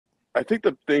I think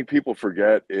the thing people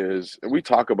forget is, and we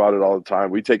talk about it all the time,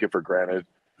 we take it for granted.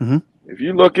 Hmm. If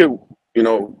you look at,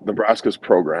 Nebraska's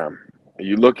program,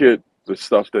 you look at the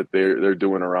stuff that they're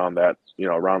doing around that,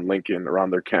 around Lincoln,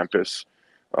 around their campus.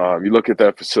 You look at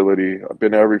that facility. I've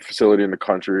been to every facility in the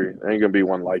country. There ain't gonna be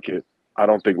one like it. I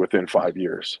don't think within 5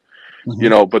 years.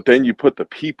 Hmm. But then you put the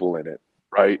people in it,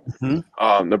 right? Hmm.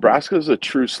 Nebraska is a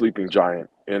true sleeping giant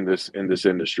in this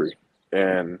industry,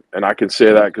 and I can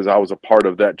say that because I was a part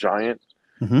of that giant.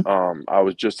 Hmm. I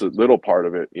was just a little part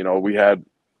of it. We had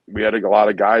a lot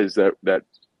of guys that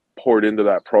poured into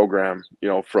that program.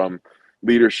 From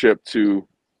leadership to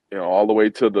all the way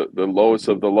to the lowest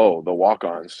of the low, the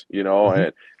walk-ons. Hmm.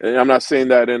 And I'm not saying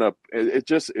that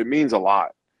it means a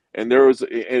lot. And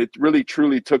it really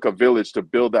truly took a village to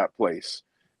build that place,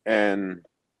 and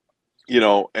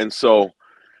and so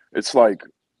it's like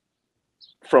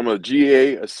from a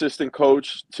GA assistant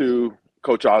coach to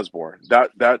Coach Osborne.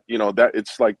 That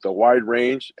it's like the wide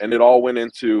range, and it all went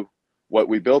into what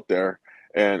we built there,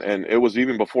 and it was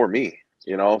even before me,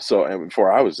 so and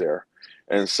before I was there,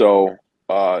 and so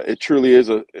it truly is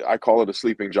I call it a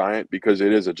sleeping giant because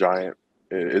it is a giant.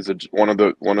 It is one of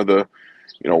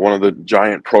the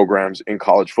giant programs in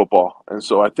college football, and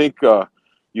so I think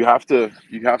you have to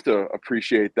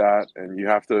appreciate that, and you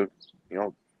have to you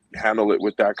know handle it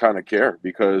with that kind of care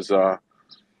because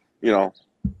you know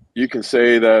you can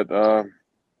say that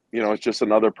it's just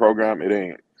another program. It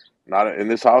ain't. Not in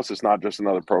this house. It's not just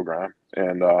another program.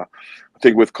 And I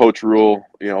think with Coach Rule,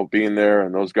 being there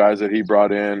and those guys that he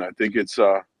brought in, I think it's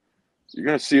you're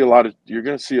gonna see a lot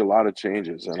of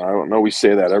changes. And I don't know, we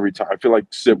say that every time. I feel like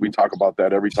Sid, we talk about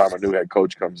that every time a new head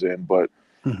coach comes in. But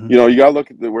Hmm. you gotta look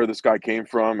at where this guy came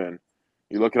from, and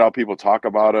you look at how people talk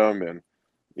about him, and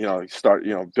start,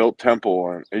 built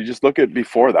Temple, and you just look at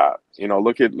before that,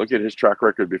 look at his track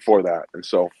record before that. And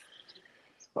so,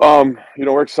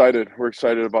 we're excited. We're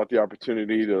excited about the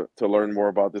opportunity to learn more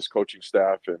about this coaching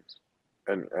staff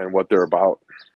and what they're about.